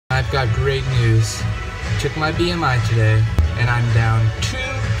got great news. Took my BMI today, and I'm down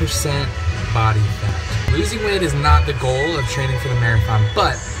 2% body fat. Losing weight is not the goal of training for the marathon,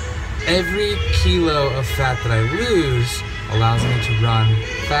 but every kilo of fat that I lose allows me to run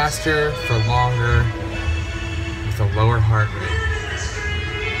faster for longer with a lower heart rate.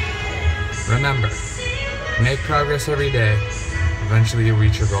 Remember, make progress every day. Eventually you'll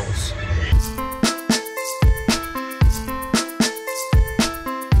reach your goals.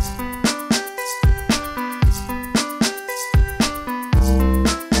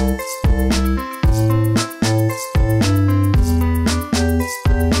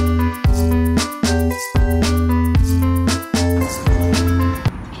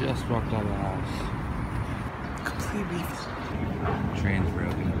 Just walked out of the house. Completely. Train's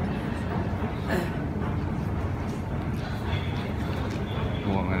broken.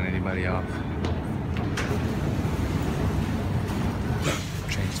 Won't let anybody off.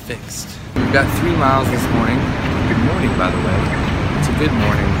 Train's fixed. We've got 3 miles this morning. Good morning, by the way. It's a good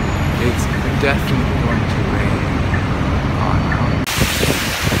morning. It's definitely going to rain on.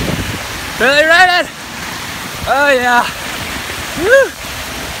 Really ready? Oh yeah. Woo!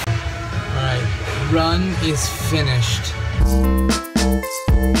 Alright, run is finished.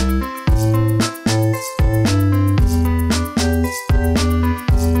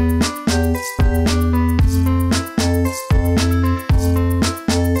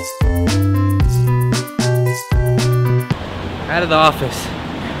 Out of the office.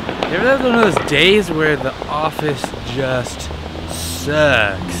 You ever have one of those days where the office just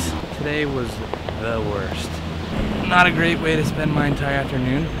sucks? Today was the worst. Not a great way to spend my entire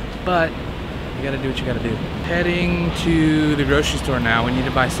afternoon, but you gotta do what you gotta do. Heading to the grocery store now. We need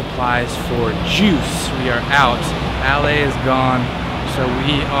to buy supplies for juice. We are out. Ale is gone, so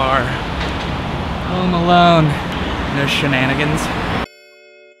we are home alone. No shenanigans.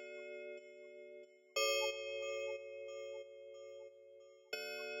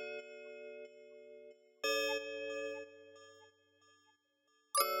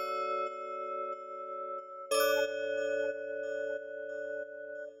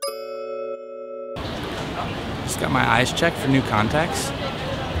 Just got my eyes checked for new contacts.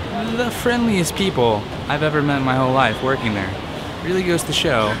 The friendliest people I've ever met in my whole life working there. Really goes to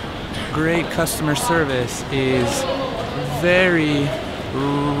show, great customer service is very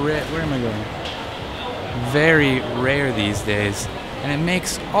very rare these days, and it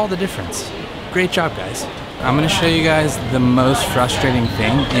makes all the difference. Great job, guys. I'm gonna show you guys the most frustrating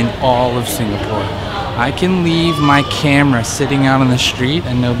thing in all of Singapore. I can leave my camera sitting out on the street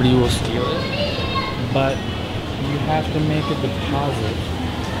and nobody will steal it, but you have to make a deposit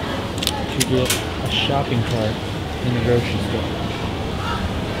to get a shopping cart in the grocery store.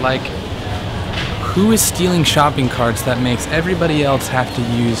 Like, who is stealing shopping carts that makes everybody else have to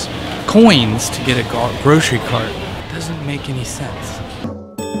use coins to get a grocery cart? It doesn't make any sense.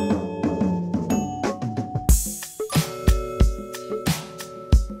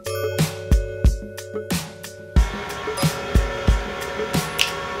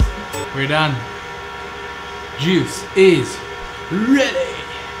 We're done. Juice is ready.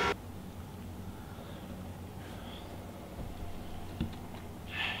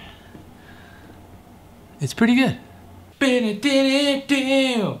 It's pretty good.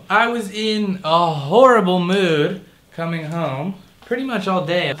 I was in a horrible mood coming home pretty much all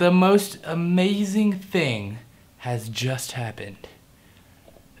day. The most amazing thing has just happened.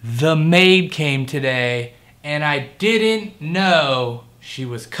 The maid came today and I didn't know she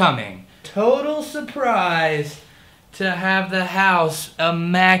was coming. Total surprise to have the house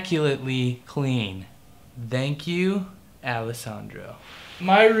immaculately clean. Thank you, Alessandro.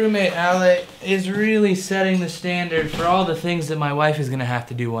 My roommate, Ale, is really setting the standard for all the things that my wife is gonna have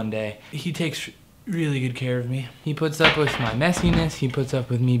to do one day. He takes really good care of me. He puts up with my messiness, he puts up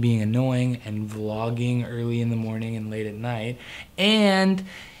with me being annoying and vlogging early in the morning and late at night, and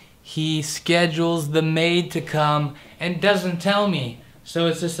he schedules the maid to come and doesn't tell me, so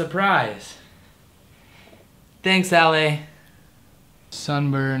it's a surprise. Thanks, Ale.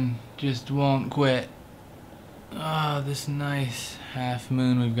 Sunburn just won't quit. Oh, this nice half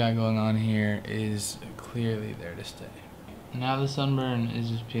moon we've got going on here is clearly there to stay. Now the sunburn is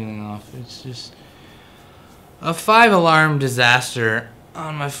just peeling off. It's just a 5-alarm disaster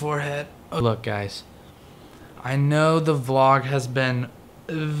on my forehead. Oh, look, guys, I know the vlog has been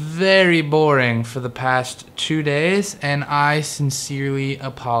very boring for the past 2 days, and I sincerely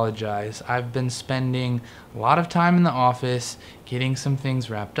apologize. I've been spending a lot of time in the office getting some things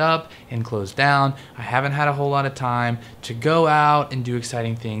wrapped up and closed down. I haven't had a whole lot of time to go out and do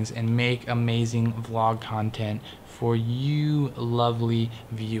exciting things and make amazing vlog content for you lovely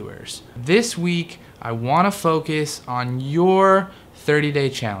viewers. This week, I want to focus on your 30-day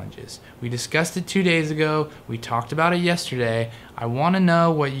challenges. We discussed it 2 days ago. We talked about it yesterday. I want to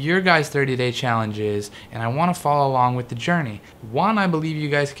know what your guys' 30-day challenge is, and I want to follow along with the journey. One, I believe you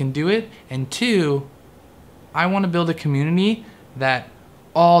guys can do it, and two, I want to build a community that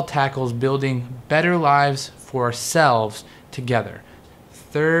all tackles building better lives for ourselves together.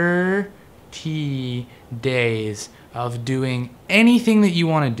 30 days of doing anything that you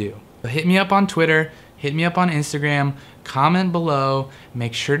want to do. Hit me up on Twitter, hit me up on Instagram, comment below,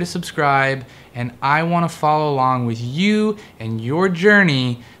 make sure to subscribe, and I want to follow along with you and your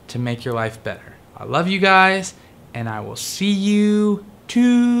journey to make your life better. I love you guys, and I will see you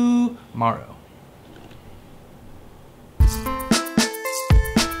tomorrow.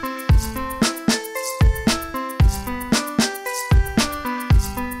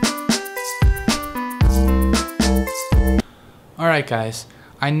 Alright guys,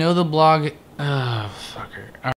 I know the blog, fucker.